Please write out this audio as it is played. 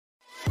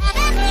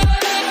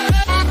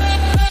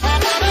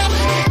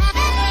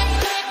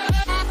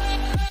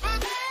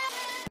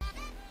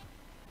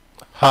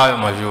Hi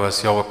my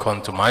viewers, you're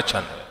welcome to my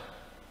channel.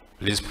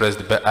 Please press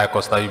the bell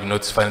icon so that you'll be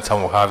notified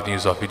anytime we have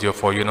news or video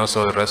for you. And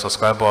also the red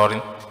subscribe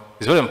button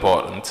is very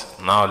important.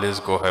 Now let's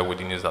go ahead with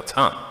the news at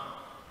hand.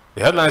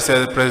 The headline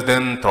says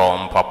President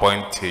Trump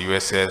appoint a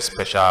USA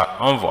special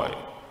envoy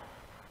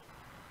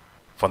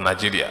for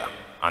Nigeria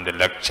and the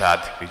Lake Chad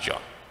region.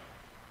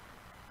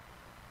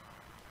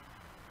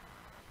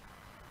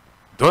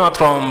 Donald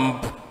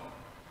Trump,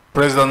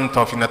 President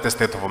of the United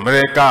States of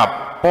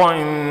America,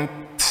 appoint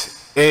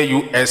a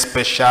U.S.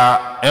 special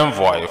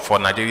envoy for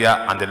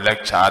Nigeria and the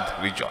Lake Chad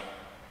region.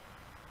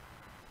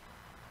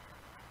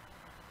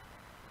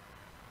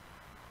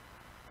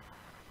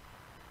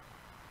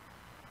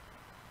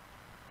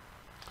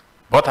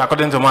 But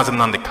according to Mazen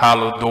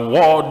Nandekalo, the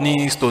world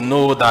needs to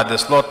know that the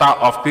slaughter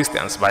of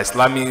Christians by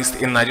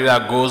Islamists in Nigeria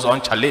goes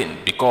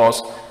unchallenged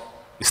because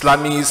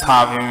Islamists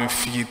have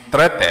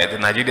infiltrated the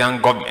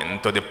Nigerian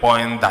government to the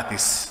point that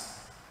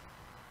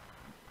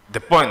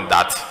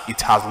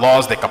it has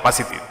lost the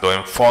capacity to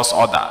enforce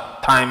order,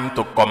 time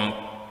to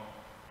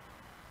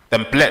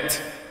contemplate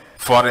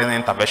foreign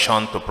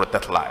intervention to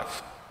protect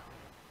life.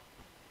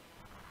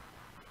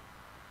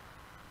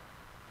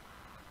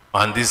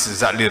 And this is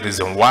exactly the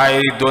reason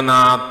why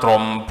Donald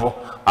Trump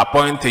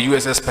appointed a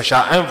U.S. special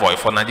envoy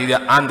for Nigeria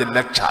and the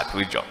Lake Chad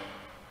region.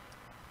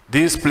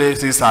 These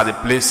places are the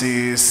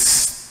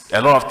places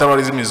a lot of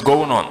terrorism is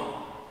going on.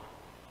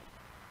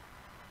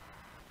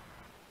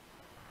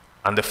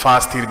 And the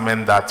fact still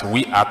remains that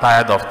we are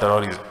tired of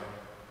terrorism.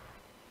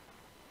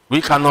 We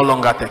can no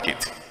longer take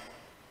it.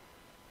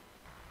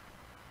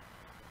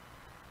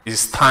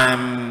 It's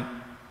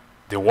time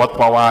the world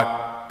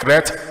power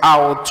create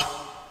out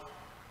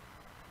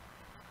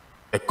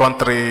a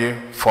country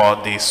for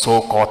the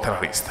so-called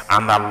terrorists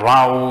and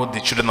allow the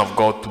children of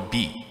God to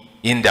be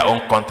in their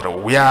own country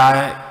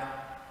where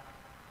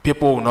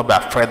people will not be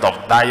afraid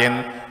of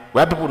dying,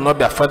 where people will not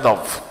be afraid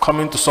of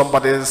coming to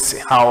somebody's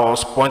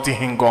house, pointing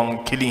him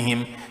gun, killing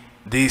him.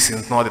 This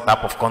is not the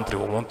type of country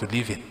we want to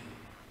live in.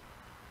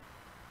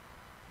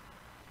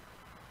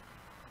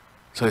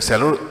 So it's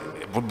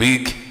a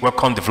big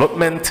welcome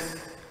development. In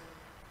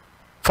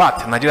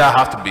fact, Nigeria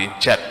has to be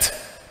checked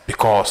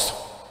because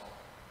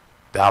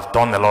they have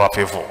done a lot of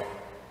evil.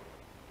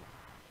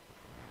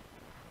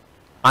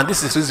 And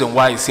this is the reason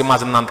why you see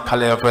Mazen and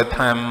Kale every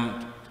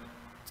time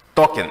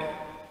talking,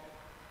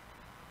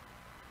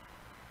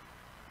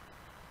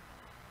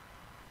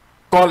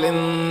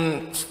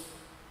 calling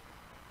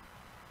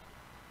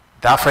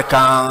the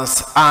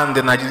Africans and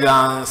the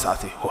Nigerians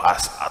who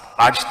has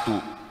urged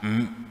to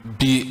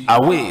be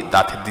aware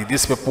that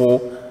these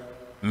people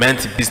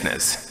meant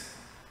business.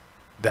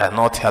 They are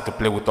not here to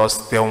play with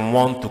us. They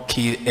want to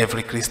kill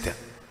every Christian.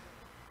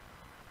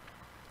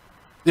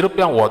 The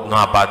European world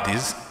know about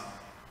this.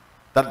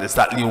 That's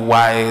exactly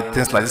why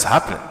things like this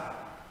happen.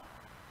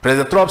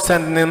 President Trump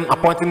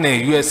appointing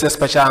a U.S.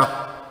 special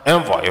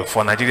envoy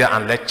for Nigeria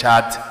and Lake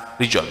Chad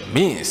region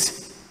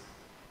means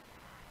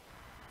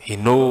he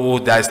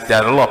knows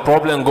there are a lot of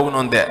problems going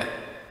on there,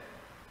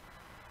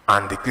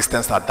 and the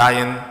Christians are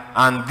dying,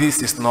 and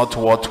this is not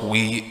what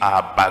we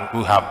have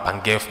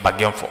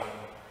bargained for.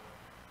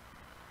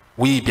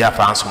 We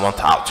Biafrans want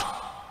out.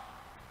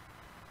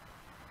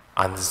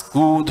 And it's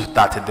good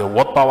that the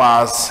world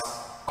powers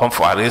come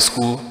for a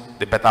rescue,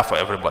 the better for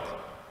everybody.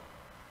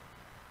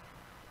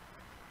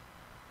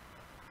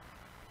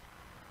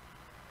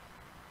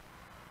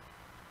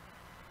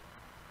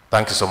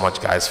 Thank you so much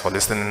guys for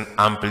listening,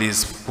 and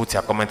please put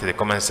your comment in the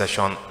comment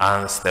section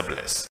and stay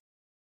blessed.